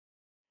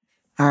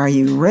Are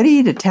you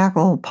ready to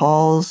tackle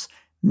Paul's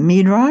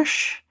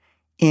Midrash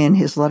in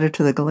his letter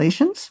to the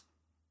Galatians?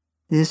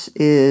 This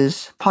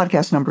is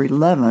podcast number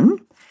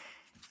 11.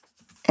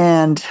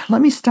 And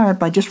let me start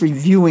by just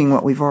reviewing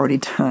what we've already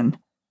done.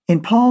 In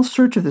Paul's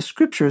search of the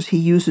scriptures, he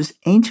uses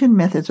ancient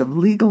methods of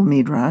legal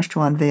Midrash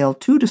to unveil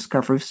two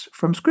discoveries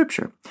from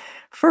scripture.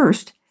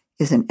 First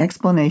is an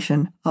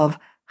explanation of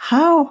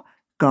how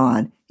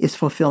God is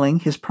fulfilling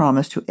his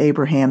promise to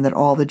Abraham that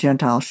all the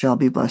Gentiles shall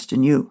be blessed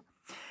in you.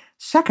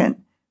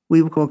 Second,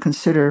 we will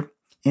consider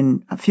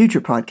in a future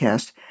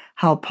podcast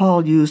how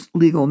Paul used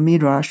legal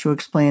Midrash to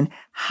explain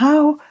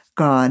how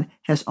God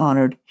has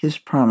honored his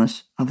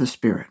promise of the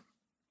Spirit.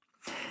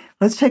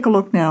 Let's take a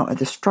look now at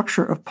the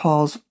structure of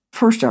Paul's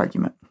first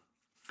argument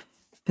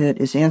that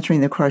is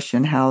answering the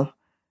question how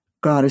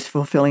God is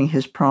fulfilling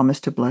his promise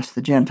to bless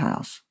the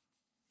Gentiles.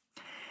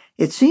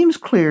 It seems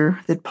clear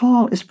that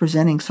Paul is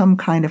presenting some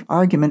kind of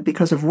argument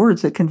because of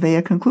words that convey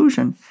a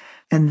conclusion,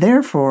 and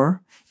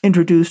therefore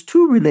introduce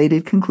two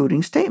related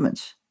concluding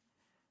statements.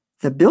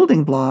 The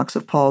building blocks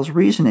of Paul's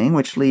reasoning,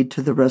 which lead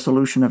to the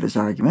resolution of his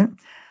argument,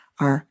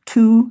 are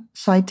two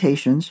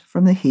citations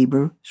from the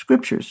Hebrew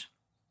Scriptures.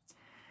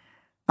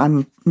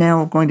 I'm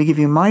now going to give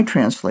you my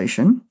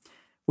translation,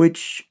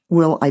 which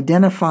will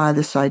identify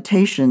the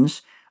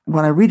citations.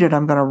 When I read it,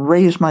 I'm going to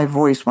raise my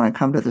voice when I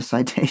come to the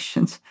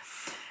citations.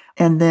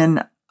 And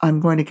then I'm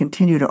going to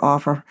continue to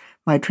offer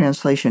my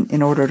translation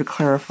in order to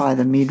clarify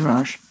the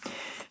Midrash.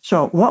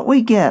 So what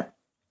we get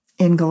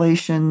in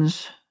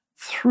Galatians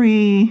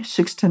 3,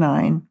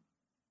 6-9,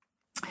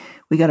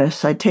 we got a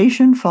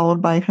citation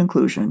followed by a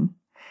conclusion,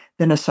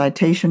 then a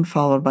citation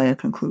followed by a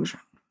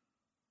conclusion.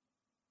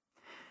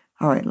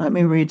 All right, let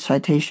me read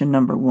citation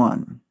number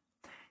 1.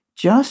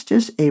 Just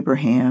as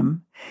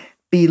Abraham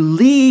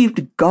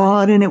believed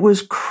God and it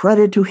was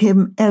credited to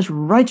him as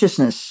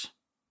righteousness.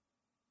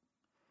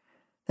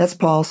 That's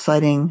Paul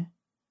citing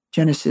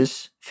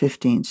Genesis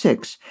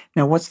 15:6.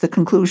 Now, what's the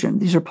conclusion?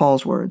 These are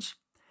Paul's words.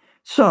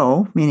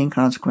 So, meaning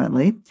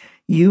consequently,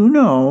 you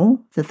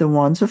know that the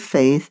ones of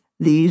faith,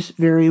 these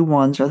very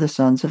ones are the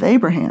sons of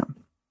Abraham.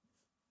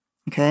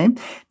 Okay?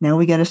 Now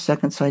we get a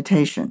second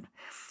citation.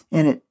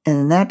 And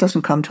that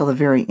doesn't come till the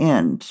very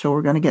end. So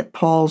we're going to get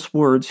Paul's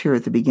words here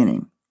at the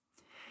beginning.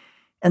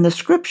 And the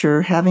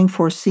scripture, having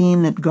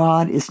foreseen that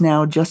God is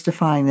now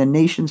justifying the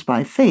nations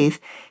by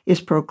faith,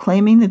 is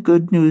proclaiming the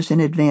good news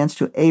in advance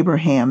to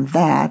Abraham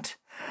that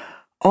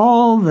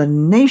all the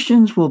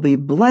nations will be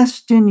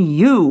blessed in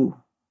you,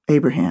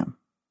 Abraham.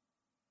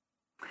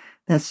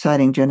 That's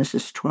citing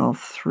Genesis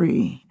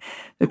 12:3.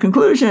 The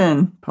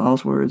conclusion,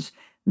 Paul's words,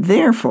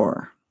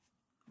 therefore,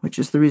 which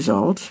is the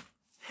result,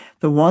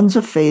 the ones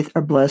of faith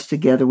are blessed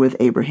together with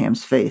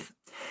Abraham's faith.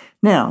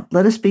 Now,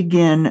 let us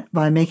begin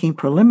by making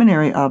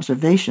preliminary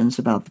observations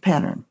about the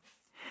pattern.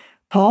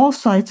 Paul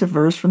cites a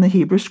verse from the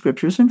Hebrew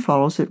Scriptures and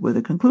follows it with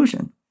a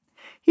conclusion.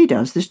 He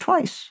does this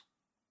twice.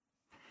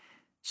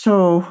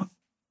 So,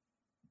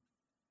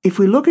 if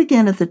we look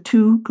again at the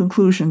two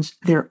conclusions,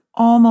 they're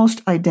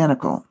almost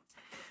identical.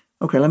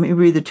 Okay, let me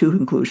read the two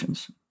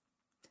conclusions.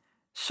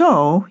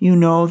 So, you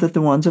know that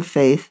the ones of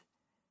faith,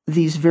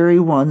 these very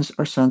ones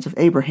are sons of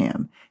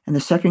Abraham. And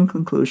the second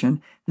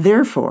conclusion,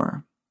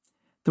 therefore,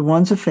 the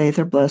ones of faith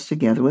are blessed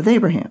together with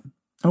Abraham.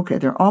 Okay,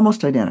 they're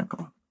almost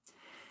identical.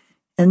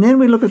 And then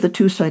we look at the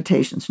two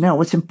citations. Now,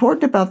 what's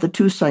important about the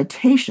two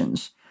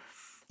citations,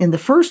 in the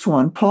first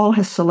one, Paul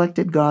has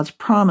selected God's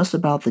promise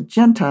about the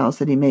Gentiles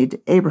that he made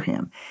to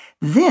Abraham.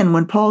 Then,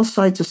 when Paul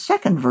cites a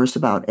second verse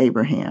about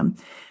Abraham,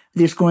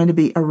 there's going to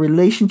be a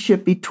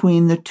relationship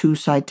between the two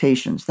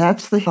citations.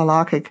 That's the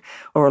halakhic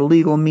or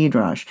legal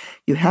midrash.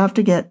 You have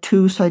to get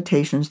two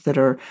citations that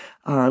are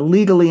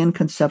legally and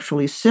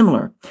conceptually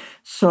similar.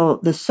 So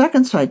the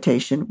second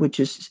citation,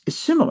 which is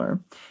similar,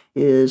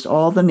 is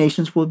all the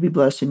nations will be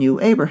blessed in you,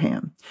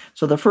 Abraham.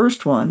 So the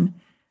first one,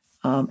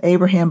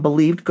 Abraham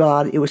believed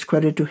God, it was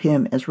credited to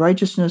him as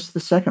righteousness. The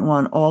second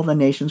one, all the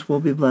nations will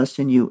be blessed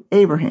in you,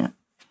 Abraham.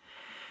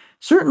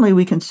 Certainly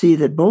we can see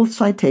that both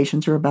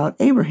citations are about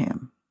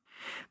Abraham.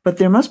 But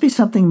there must be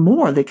something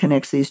more that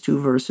connects these two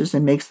verses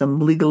and makes them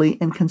legally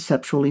and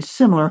conceptually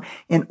similar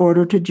in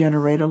order to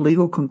generate a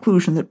legal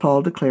conclusion that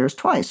Paul declares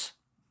twice.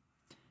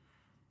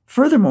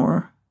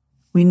 Furthermore,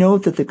 we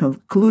note that the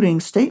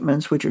concluding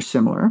statements, which are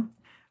similar,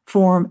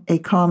 form a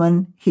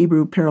common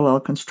Hebrew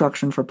parallel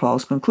construction for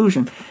Paul's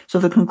conclusion. So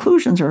the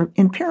conclusions are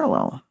in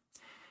parallel.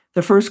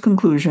 The first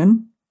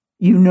conclusion,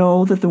 you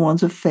know that the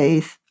ones of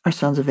faith are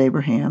sons of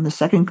Abraham. The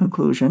second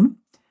conclusion,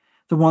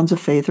 the ones of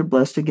faith are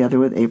blessed together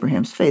with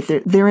Abraham's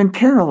faith. They're in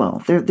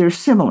parallel. They're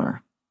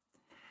similar.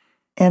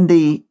 And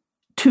the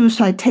two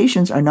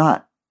citations they're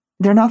not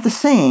the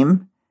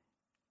same,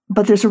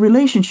 but there's a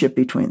relationship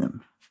between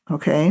them,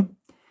 okay?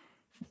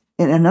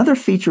 And another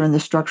feature in the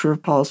structure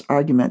of Paul's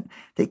argument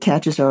that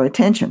catches our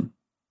attention.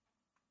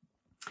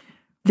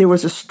 There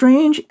was a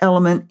strange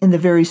element in the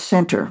very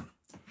center.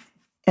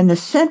 And the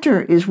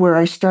center is where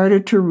I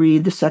started to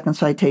read the second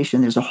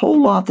citation. There's a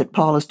whole lot that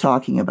Paul is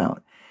talking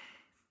about.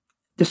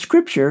 The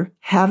scripture,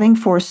 having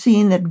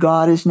foreseen that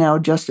God is now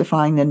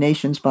justifying the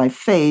nations by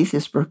faith,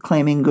 is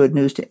proclaiming good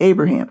news to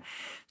Abraham.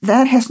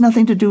 That has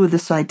nothing to do with the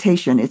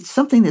citation. It's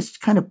something that's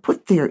kind of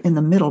put there in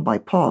the middle by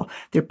Paul.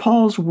 They're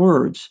Paul's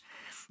words.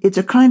 It's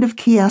a kind of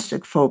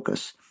chiastic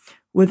focus.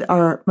 With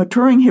our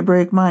maturing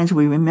Hebraic minds,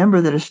 we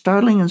remember that a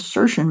startling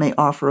insertion may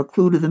offer a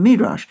clue to the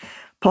Midrash.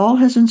 Paul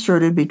has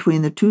inserted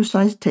between the two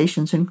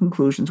citations and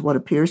conclusions what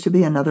appears to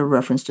be another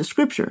reference to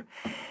Scripture.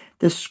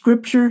 The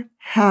Scripture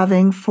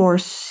having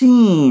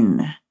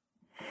foreseen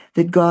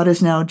that God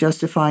is now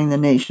justifying the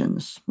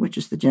nations, which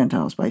is the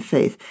Gentiles, by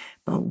faith.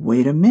 But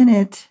wait a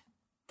minute.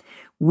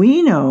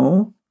 We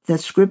know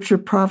that Scripture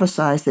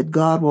prophesies that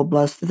God will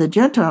bless the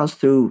Gentiles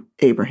through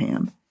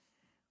Abraham,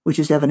 which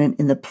is evident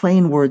in the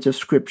plain words of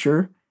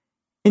Scripture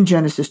in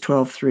Genesis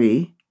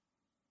 12:3.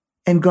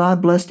 And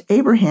God blessed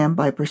Abraham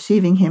by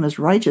perceiving him as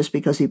righteous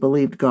because he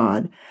believed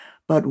God.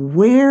 But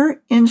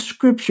where in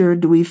Scripture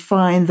do we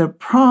find the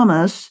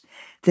promise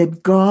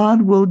that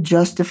God will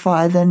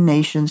justify the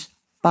nations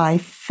by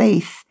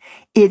faith?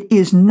 It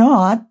is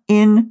not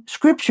in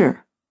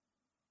Scripture.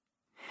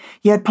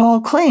 Yet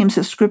Paul claims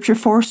that Scripture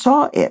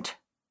foresaw it.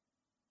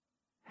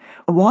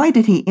 Why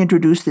did he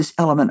introduce this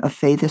element of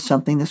faith as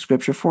something the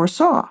Scripture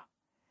foresaw?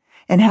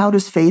 And how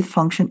does faith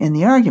function in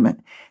the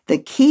argument? The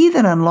key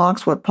that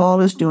unlocks what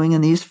Paul is doing in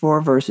these 4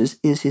 verses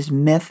is his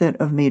method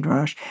of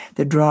midrash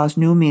that draws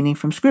new meaning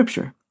from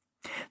Scripture.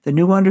 The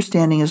new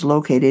understanding is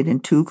located in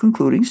 2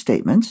 concluding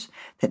statements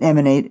that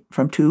emanate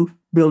from 2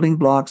 building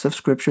blocks of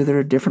Scripture that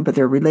are different, but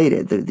they're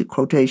related, the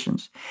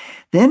quotations.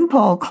 Then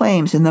Paul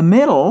claims in the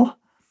middle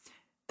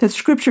that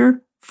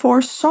Scripture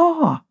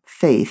foresaw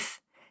faith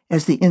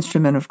as the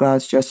instrument of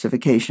God's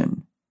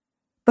justification.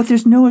 But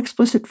there's no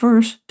explicit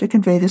verse to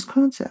convey this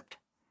concept.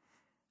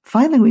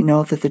 Finally, we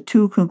note that the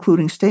 2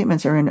 concluding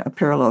statements are in a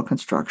parallel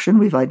construction.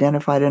 We've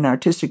identified an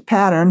artistic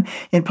pattern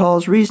in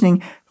Paul's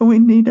reasoning, but we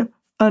need to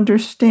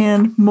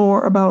understand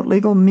more about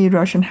legal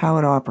midrash and how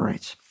it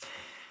operates.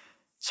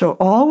 So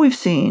all we've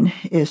seen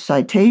is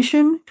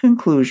citation,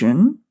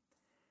 conclusion,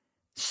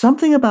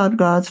 something about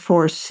God's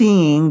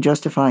foreseeing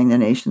justifying the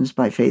nations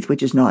by faith,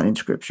 which is not in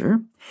Scripture,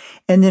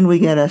 and then we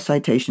get a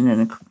citation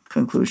and a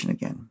conclusion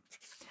again.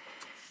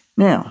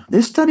 Now,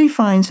 this study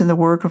finds in the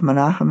work of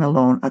Menachem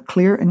Elon a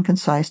clear and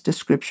concise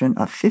description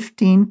of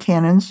 15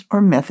 canons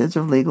or methods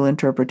of legal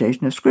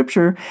interpretation of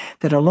Scripture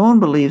that Elon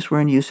believes were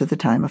in use at the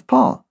time of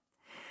Paul.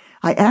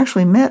 I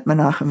actually met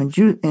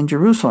Menachem in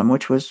Jerusalem,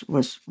 which was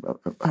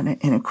an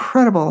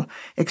incredible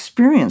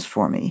experience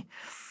for me.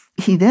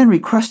 He then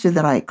requested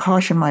that I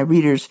caution my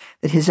readers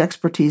that his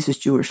expertise is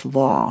Jewish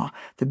law,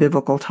 the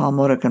biblical,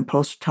 Talmudic, and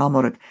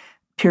post-Talmudic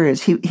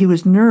periods. He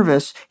was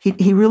nervous.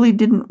 He really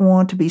didn't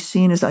want to be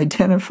seen as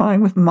identifying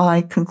with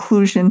my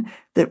conclusion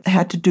that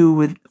had to do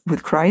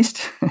with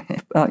Christ,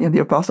 the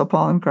Apostle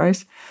Paul and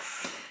Christ.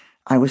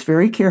 I was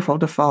very careful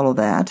to follow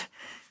that.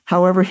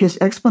 However, his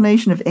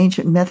explanation of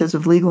ancient methods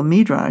of legal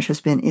midrash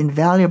has been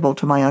invaluable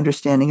to my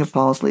understanding of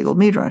Paul's legal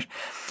midrash.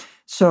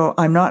 So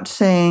I'm not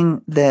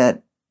saying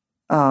that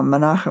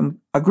Menachem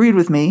agreed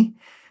with me.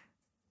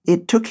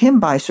 It took him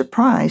by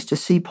surprise to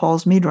see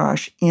Paul's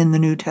midrash in the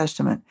New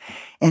Testament,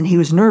 and he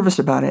was nervous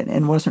about it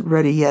and wasn't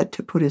ready yet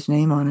to put his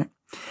name on it.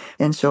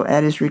 And so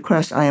at his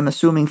request, I am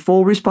assuming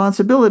full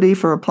responsibility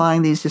for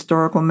applying these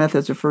historical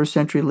methods of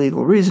first-century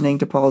legal reasoning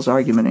to Paul's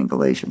argument in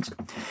Galatians.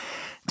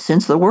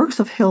 Since the works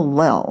of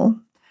Hillel,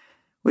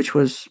 which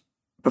was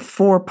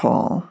before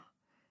Paul,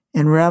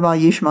 and Rabbi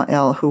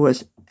Yishmael, who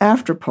was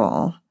after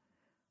Paul,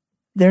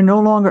 they're no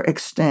longer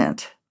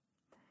extant.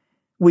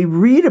 We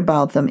read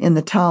about them in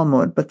the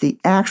Talmud, but the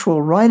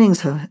actual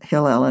writings of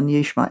Hillel and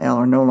Yishmael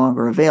are no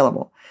longer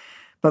available.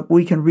 But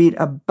we can read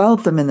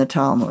about them in the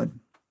Talmud.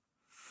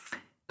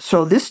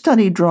 So this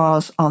study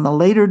draws on the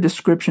later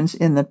descriptions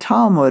in the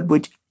Talmud,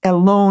 which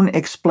Elon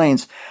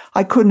explains.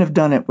 I couldn't have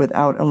done it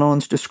without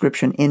Elon's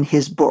description in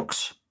his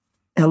books.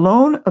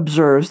 Elon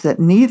observes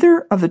that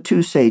neither of the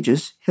 2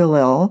 sages,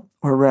 Hillel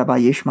or Rabbi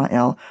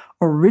Yishmael,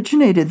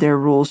 originated their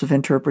rules of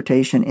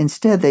interpretation.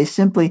 Instead, they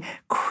simply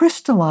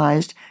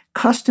crystallized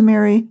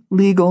customary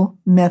legal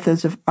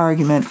methods of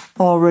argument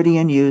already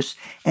in use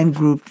and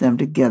grouped them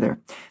together.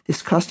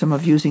 This custom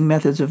of using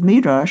methods of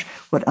midrash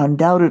would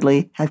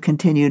undoubtedly have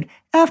continued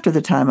after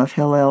the time of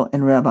Hillel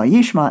and Rabbi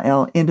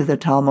Yishmael into the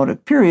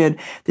Talmudic period.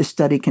 This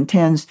study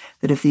contends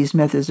that if these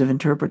methods of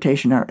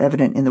interpretation are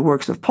evident in the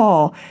works of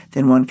Paul,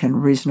 then one can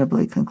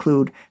reasonably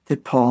conclude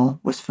that Paul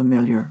was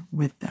familiar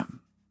with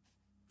them.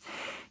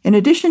 In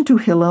addition to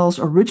Hillel's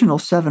original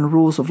 7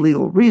 rules of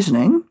legal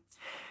reasoning,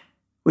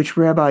 which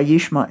Rabbi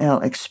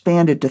Yishmael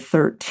expanded to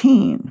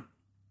 13,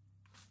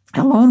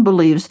 Elon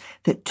believes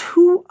that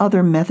 2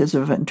 other methods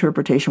of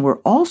interpretation were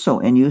also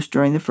in use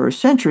during the 1st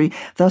century,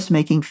 thus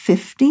making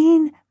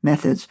 15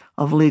 methods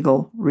of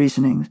legal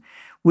reasoning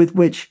with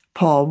which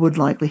Paul would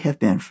likely have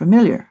been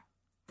familiar.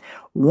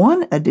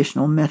 One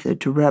additional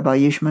method to Rabbi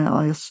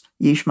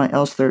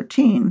Yishmael's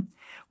 13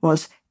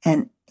 was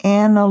an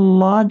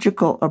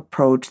analogical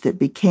approach that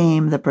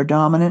became the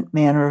predominant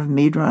manner of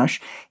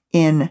midrash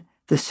in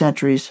the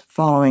centuries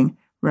following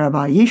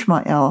Rabbi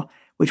Yishmael,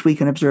 which we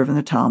can observe in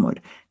the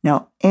Talmud.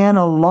 Now,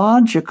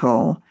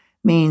 analogical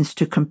means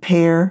to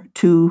compare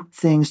two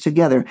things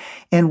together.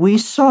 And we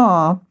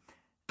saw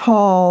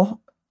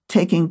Paul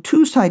taking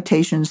two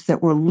citations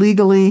that were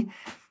legally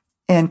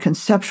and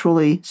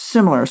conceptually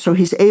similar. So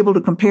he's able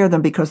to compare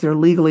them because they're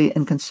legally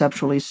and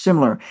conceptually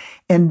similar.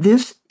 And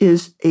this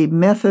is a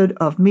method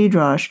of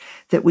midrash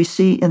that we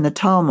see in the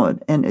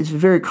Talmud, and it's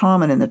very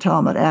common in the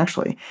Talmud,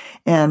 actually.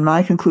 And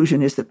my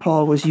conclusion is that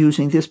Paul was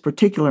using this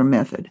particular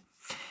method.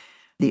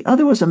 The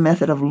other was a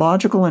method of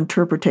logical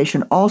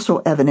interpretation, also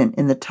evident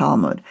in the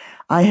Talmud.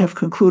 I have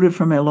concluded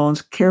from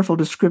Elon's careful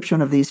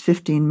description of these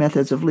 15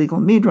 methods of legal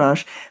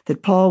midrash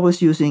that Paul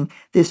was using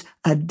this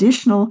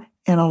additional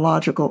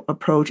analogical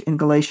approach in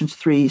Galatians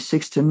 3,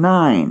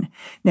 6-9.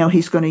 Now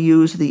he's going to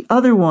use the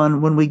other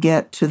one when we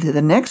get to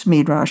the next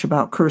midrash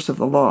about curse of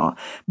the law.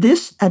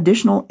 This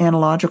additional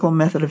analogical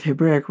method of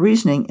Hebraic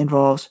reasoning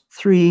involves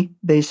three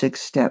basic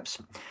steps.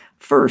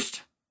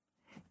 First,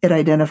 it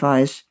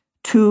identifies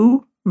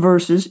two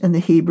verses in the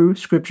Hebrew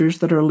scriptures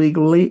that are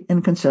legally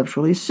and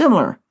conceptually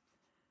similar,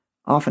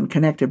 often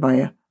connected by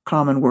a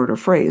common word or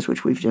phrase,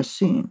 which we've just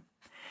seen.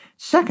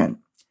 Second,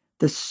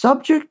 the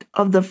subject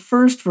of the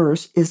first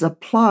verse is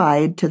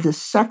applied to the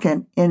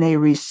second in a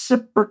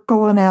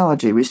reciprocal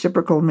analogy.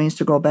 Reciprocal means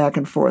to go back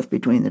and forth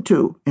between the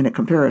two in a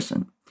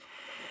comparison.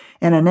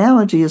 An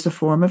analogy is a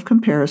form of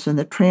comparison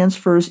that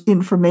transfers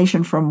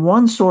information from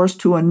one source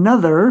to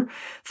another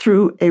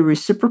through a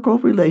reciprocal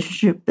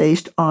relationship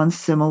based on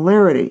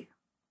similarity.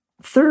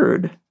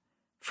 Third,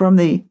 from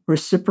the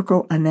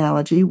reciprocal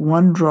analogy,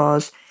 one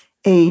draws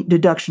a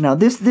deduction. Now,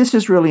 this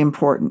is really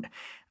important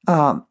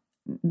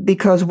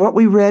because what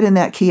we read in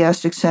that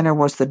chiastic center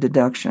was the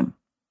deduction.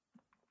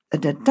 A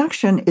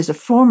deduction is a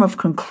form of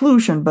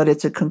conclusion, but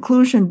it's a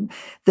conclusion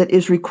that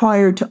is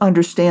required to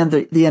understand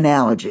the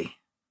analogy.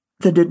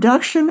 The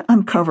deduction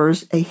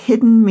uncovers a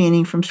hidden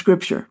meaning from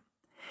Scripture.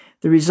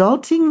 The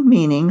resulting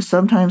meaning,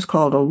 sometimes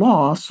called a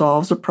law,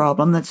 solves a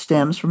problem that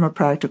stems from a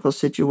practical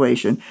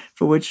situation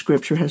for which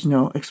Scripture has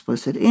no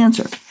explicit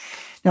answer.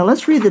 Now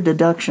let's read the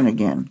deduction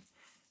again.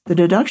 The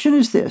deduction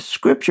is this: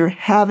 Scripture,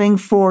 having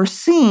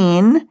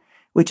foreseen,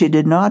 which it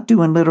did not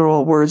do in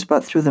literal words,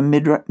 but through the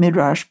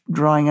midrash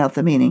drawing out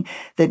the meaning,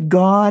 that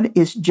God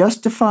is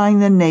justifying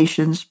the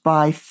nations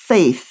by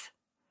faith.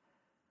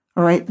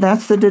 All right,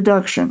 that's the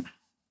deduction.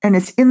 And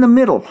it's in the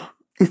middle.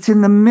 It's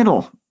in the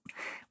middle,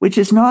 which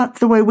is not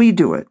the way we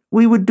do it.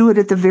 We would do it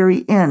at the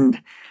very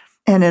end.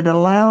 And it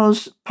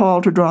allows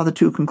Paul to draw the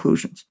two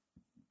conclusions.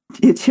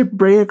 It's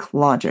Hebraic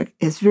logic.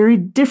 It's very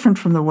different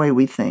from the way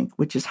we think,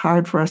 which is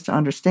hard for us to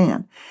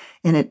understand.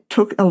 And it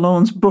took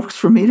Elon's books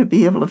for me to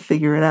be able to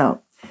figure it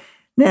out.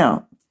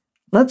 Now,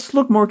 let's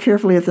look more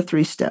carefully at the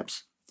three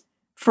steps.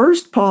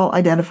 First, Paul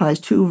identifies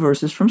two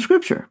verses from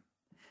Scripture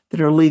that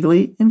are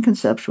legally and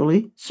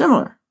conceptually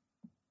similar.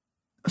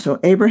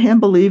 So Abraham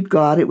believed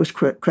God, it was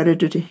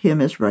credited to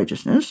him as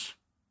righteousness.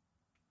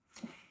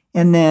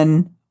 And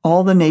then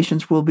all the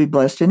nations will be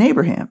blessed in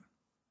Abraham.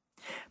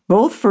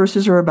 Both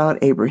verses are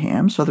about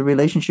Abraham, so the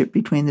relationship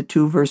between the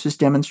two verses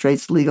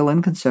demonstrates legal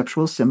and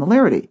conceptual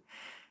similarity.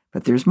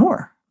 But there's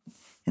more.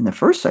 In the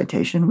first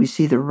citation, we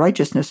see the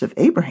righteousness of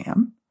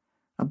Abraham,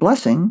 a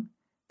blessing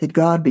that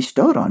God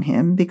bestowed on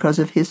him because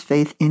of his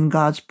faith in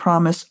God's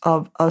promise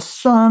of a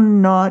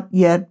son not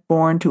yet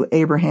born to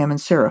Abraham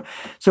and Sarah.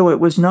 So it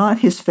was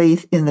not his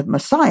faith in the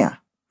Messiah.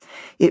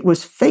 It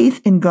was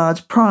faith in God's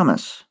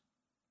promise.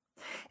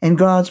 And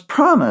God's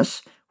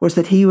promise was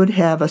that he would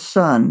have a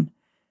son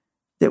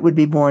that would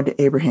be born to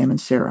Abraham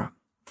and Sarah.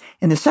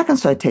 In the second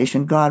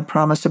citation, God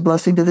promised a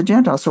blessing to the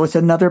Gentiles. So it's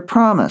another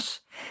promise.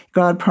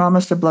 God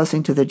promised a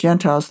blessing to the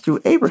Gentiles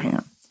through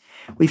Abraham.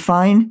 We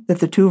find that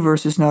the two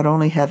verses not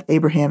only have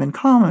Abraham in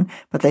common,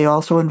 but they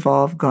also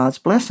involve God's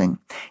blessing.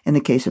 In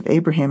the case of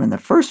Abraham in the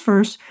first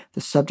verse,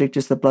 the subject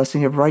is the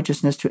blessing of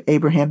righteousness to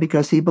Abraham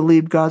because he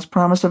believed God's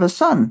promise of a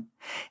son.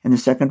 In the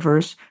second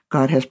verse,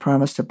 God has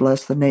promised to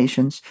bless the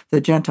nations,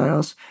 the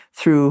Gentiles,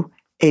 through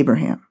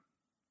Abraham.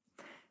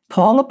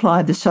 Paul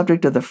applied the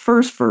subject of the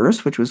first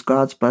verse, which was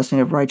God's blessing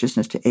of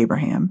righteousness to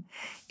Abraham,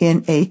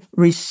 in a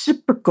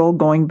reciprocal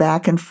going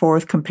back and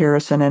forth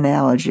comparison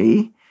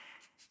analogy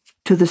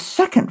to the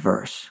second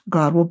verse,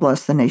 God will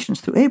bless the nations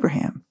through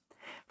Abraham.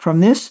 From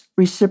this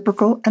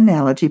reciprocal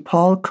analogy,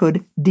 Paul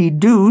could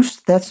deduce,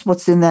 that's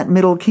what's in that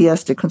middle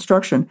chiastic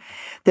construction,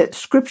 that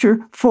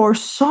Scripture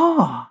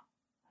foresaw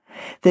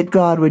that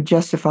God would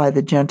justify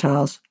the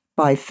Gentiles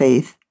by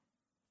faith,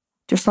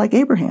 just like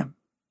Abraham.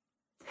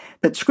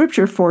 That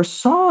Scripture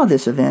foresaw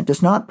this event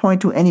does not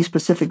point to any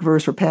specific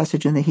verse or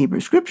passage in the Hebrew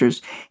Scriptures.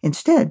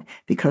 Instead,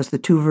 because the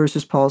two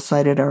verses Paul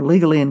cited are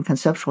legally and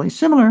conceptually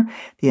similar,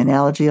 the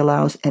analogy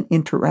allows an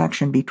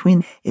interaction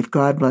between. If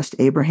God blessed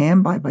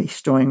Abraham by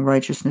bestowing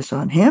righteousness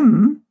on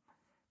him,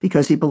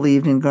 because he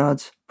believed in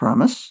God's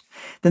promise,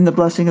 then the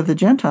blessing of the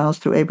Gentiles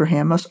through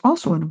Abraham must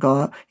also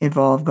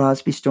involve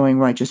God's bestowing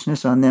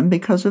righteousness on them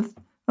because of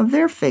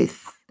their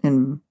faith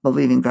in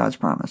believing God's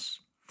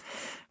promise.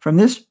 From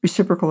this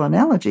reciprocal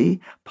analogy,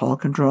 Paul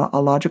can draw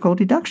a logical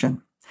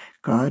deduction.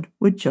 God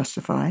would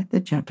justify the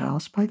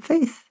Gentiles by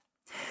faith.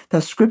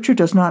 Thus, Scripture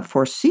does not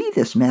foresee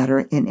this matter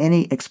in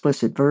any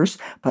explicit verse,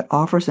 but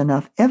offers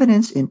enough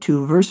evidence in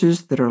two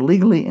verses that are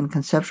legally and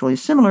conceptually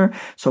similar,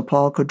 so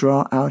Paul could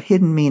draw out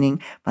hidden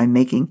meaning by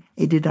making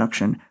a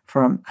deduction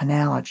from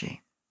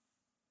analogy.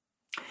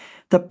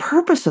 The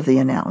purpose of the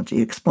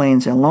analogy,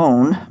 explains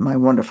Elon, my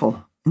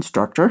wonderful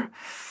instructor,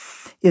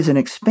 is an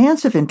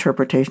expansive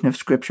interpretation of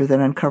Scripture that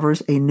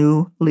uncovers a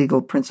new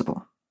legal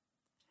principle.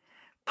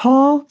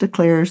 Paul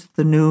declares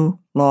the new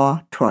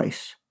law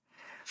twice.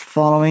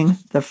 Following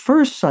the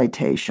first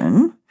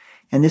citation,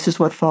 and this is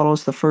what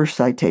follows the first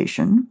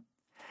citation,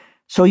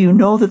 so you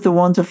know that the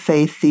ones of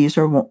faith, these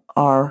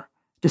are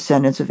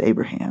descendants of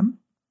Abraham.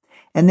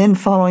 And then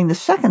following the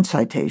second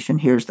citation,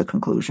 here's the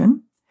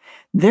conclusion,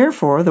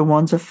 therefore the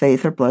ones of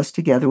faith are blessed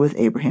together with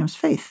Abraham's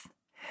faith.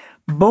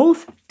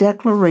 Both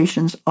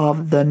declarations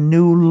of the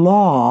new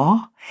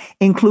law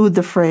include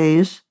the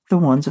phrase, the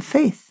ones of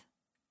faith.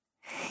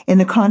 In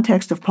the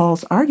context of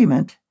Paul's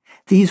argument,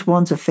 these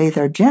ones of faith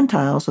are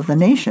Gentiles of the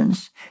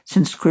nations,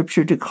 since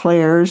Scripture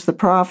declares the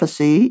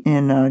prophecy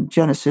in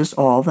Genesis,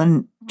 all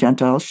the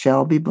Gentiles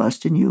shall be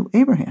blessed in you,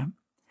 Abraham.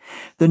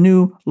 The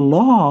new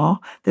law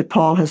that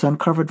Paul has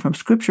uncovered from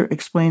Scripture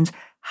explains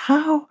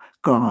how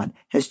God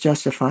has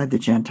justified the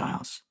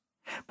Gentiles.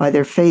 By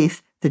their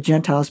faith, the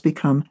Gentiles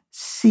become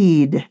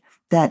seed,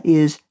 that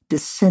is,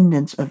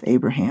 descendants of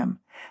Abraham,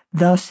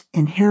 thus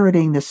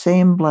inheriting the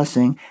same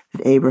blessing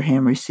that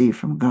Abraham received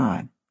from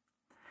God.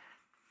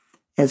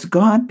 As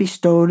God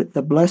bestowed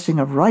the blessing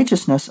of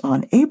righteousness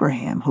on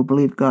Abraham, who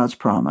believed God's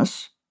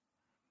promise,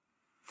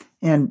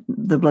 and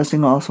the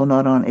blessing also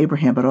not on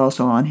Abraham, but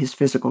also on his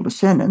physical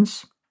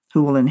descendants,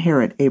 who will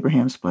inherit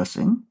Abraham's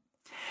blessing,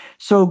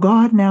 so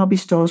God now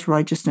bestows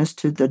righteousness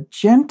to the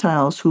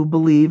Gentiles who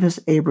believe as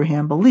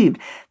Abraham believed.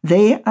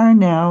 They are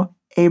now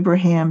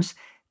Abraham's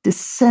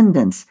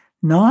descendants,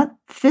 not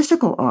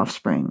physical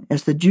offspring,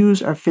 as the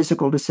Jews are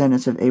physical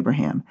descendants of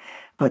Abraham,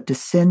 but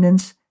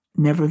descendants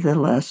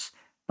nevertheless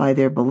by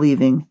their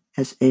believing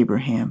as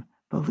Abraham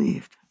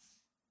believed.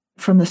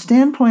 From the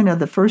standpoint of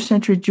the first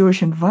century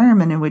Jewish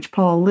environment in which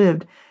Paul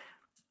lived,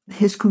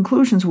 his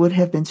conclusions would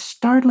have been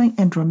startling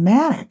and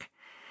dramatic.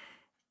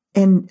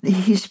 And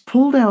he's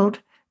pulled out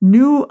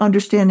new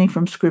understanding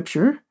from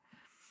Scripture.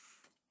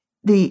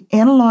 The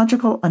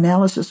analogical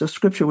analysis of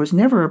Scripture was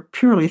never a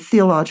purely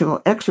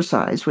theological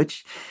exercise,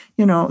 which,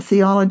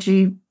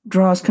 theology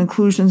draws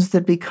conclusions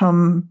that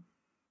become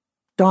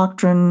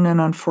doctrine,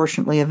 and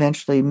unfortunately,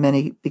 eventually,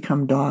 many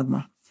become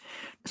dogma.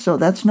 So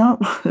that's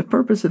not the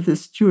purpose of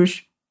this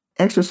Jewish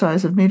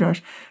exercise of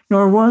Midrash,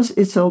 nor was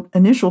its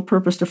initial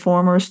purpose to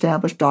form or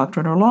establish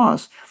doctrine or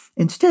laws.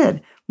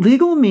 Instead,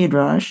 legal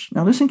Midrash,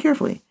 now listen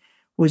carefully,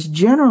 was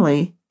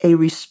generally a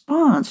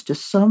response to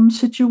some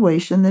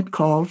situation that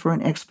called for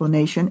an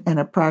explanation and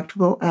a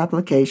practical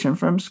application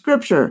from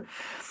Scripture.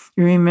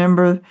 You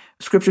remember,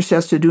 Scripture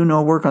says to do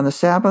no work on the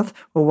Sabbath.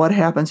 Well, what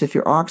happens if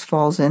your ox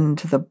falls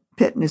into the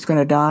pit and is going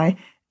to die?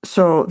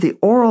 So the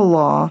oral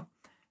law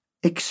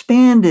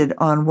expanded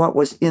on what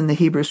was in the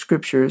Hebrew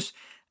Scriptures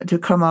to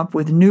come up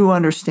with new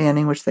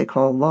understanding, which they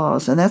call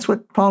laws. And that's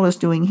what Paul is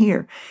doing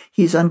here.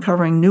 He's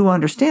uncovering new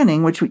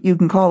understanding, which you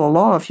can call a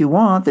law if you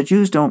want. The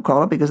Jews don't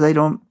call it because they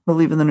don't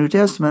believe in the New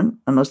Testament,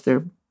 unless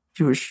they're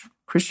Jewish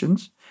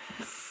Christians.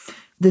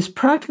 This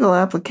practical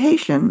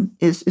application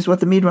is what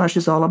the Midrash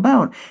is all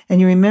about. And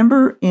you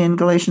remember in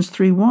Galatians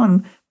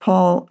 3:1,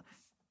 Paul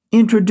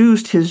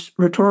introduced his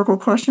rhetorical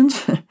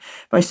questions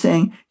by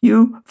saying,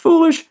 "You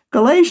foolish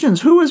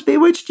Galatians, who has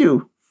bewitched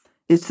you?"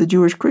 It's the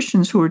Jewish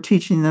Christians who are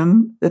teaching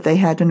them that they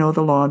had to know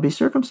the law and be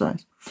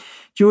circumcised.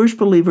 Jewish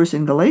believers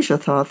in Galatia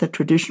thought that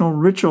traditional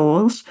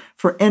rituals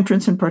for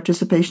entrance and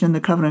participation in the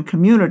covenant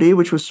community,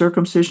 which was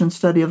circumcision,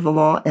 study of the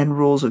law, and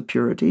rules of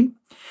purity,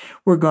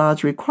 were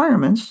God's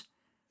requirements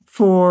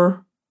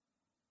for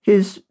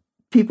his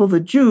people, the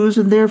Jews,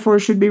 and therefore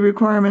should be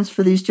requirements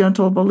for these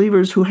Gentile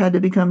believers who had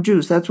to become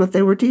Jews. That's what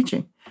they were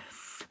teaching.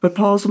 But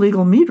Paul's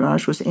legal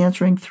Midrash was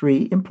answering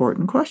three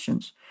important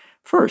questions.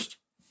 First,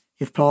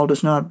 if Paul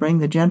does not bring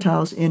the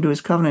Gentiles into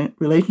his covenant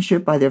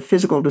relationship by their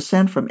physical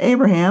descent from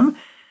Abraham,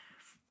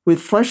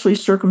 with fleshly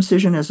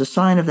circumcision as a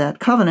sign of that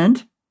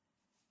covenant,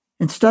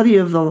 and study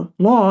of the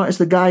law as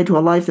the guide to a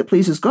life that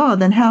pleases God,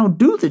 then how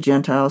do the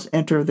Gentiles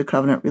enter the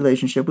covenant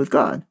relationship with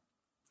God?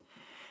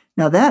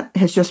 Now that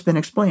has just been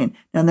explained.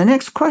 Now the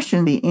next question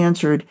will be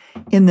answered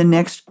in the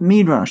next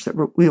Midrash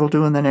that we'll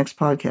do in the next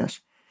podcast.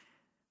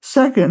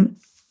 Second,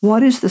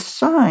 what is the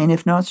sign,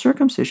 if not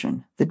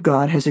circumcision, that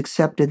God has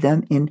accepted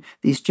them in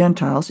these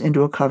Gentiles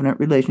into a covenant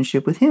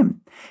relationship with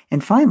him?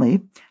 And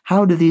finally,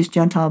 how do these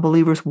Gentile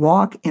believers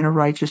walk in a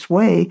righteous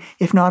way,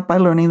 if not by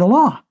learning the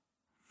law?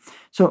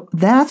 So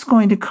that's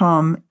going to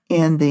come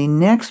in the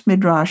next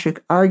Midrashic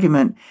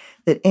argument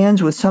that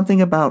ends with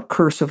something about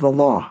curse of the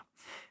law,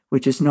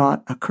 which is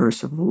not a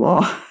curse of the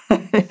law.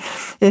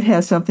 It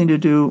has something to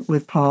do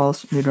with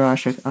Paul's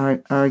Midrashic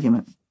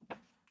argument.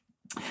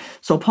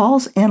 So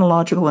Paul's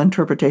analogical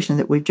interpretation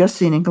that we've just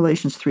seen in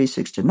Galatians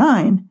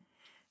 3:6-9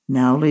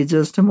 now leads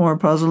us to more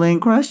puzzling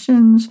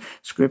questions.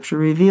 Scripture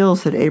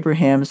reveals that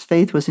Abraham's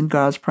faith was in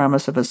God's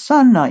promise of a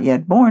son not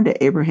yet born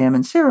to Abraham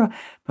and Sarah.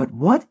 But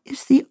what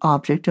is the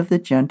object of the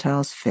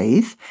Gentiles'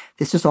 faith?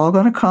 This is all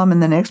going to come in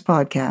the next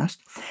podcast.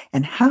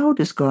 And how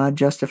does God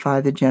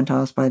justify the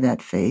Gentiles by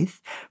that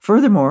faith?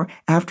 Furthermore,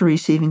 after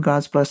receiving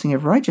God's blessing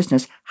of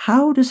righteousness,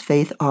 how does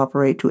faith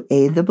operate to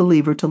aid the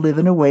believer to live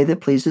in a way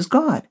that pleases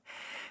God?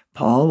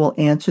 Paul will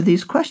answer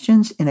these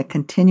questions in a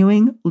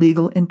continuing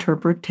legal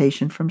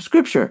interpretation from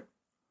Scripture.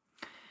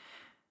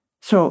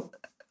 So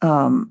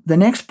the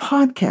next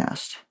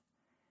podcast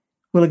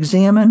will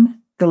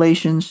examine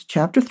Galatians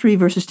chapter 3,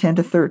 verses 10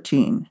 to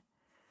 13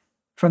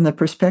 from the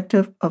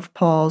perspective of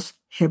Paul's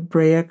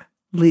Hebraic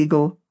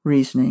legal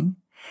reasoning,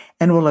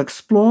 and will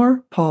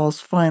explore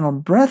Paul's final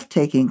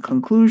breathtaking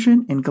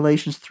conclusion in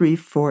Galatians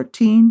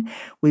 3:14.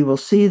 We will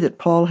see that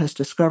Paul has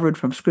discovered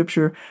from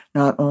Scripture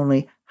not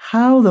only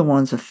how the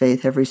ones of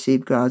faith have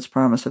received God's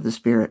promise of the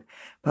Spirit,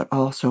 but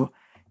also,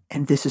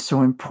 and this is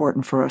so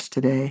important for us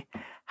today,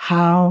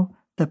 how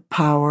the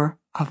power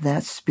of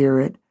that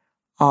Spirit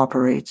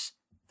operates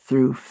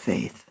through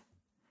faith.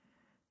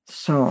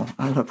 So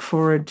I look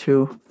forward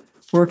to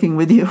working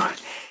with you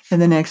in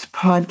the next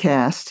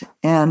podcast.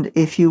 And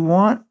if you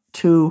want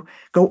to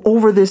go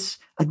over this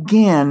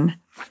again,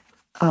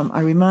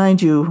 I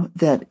remind you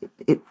that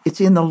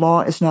it's in The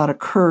Law is Not a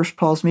Curse,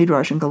 Paul's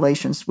Midrash in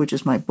Galatians, which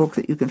is my book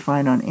that you can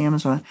find on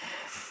Amazon.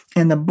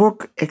 And the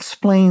book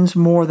explains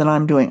more than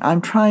I'm doing.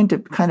 I'm trying to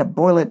kind of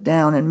boil it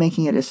down and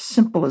making it as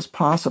simple as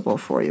possible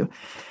for you.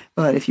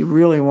 But if you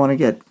really want to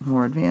get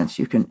more advanced,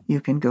 you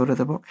can go to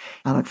the book.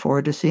 I look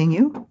forward to seeing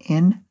you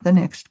in the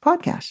next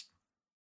podcast.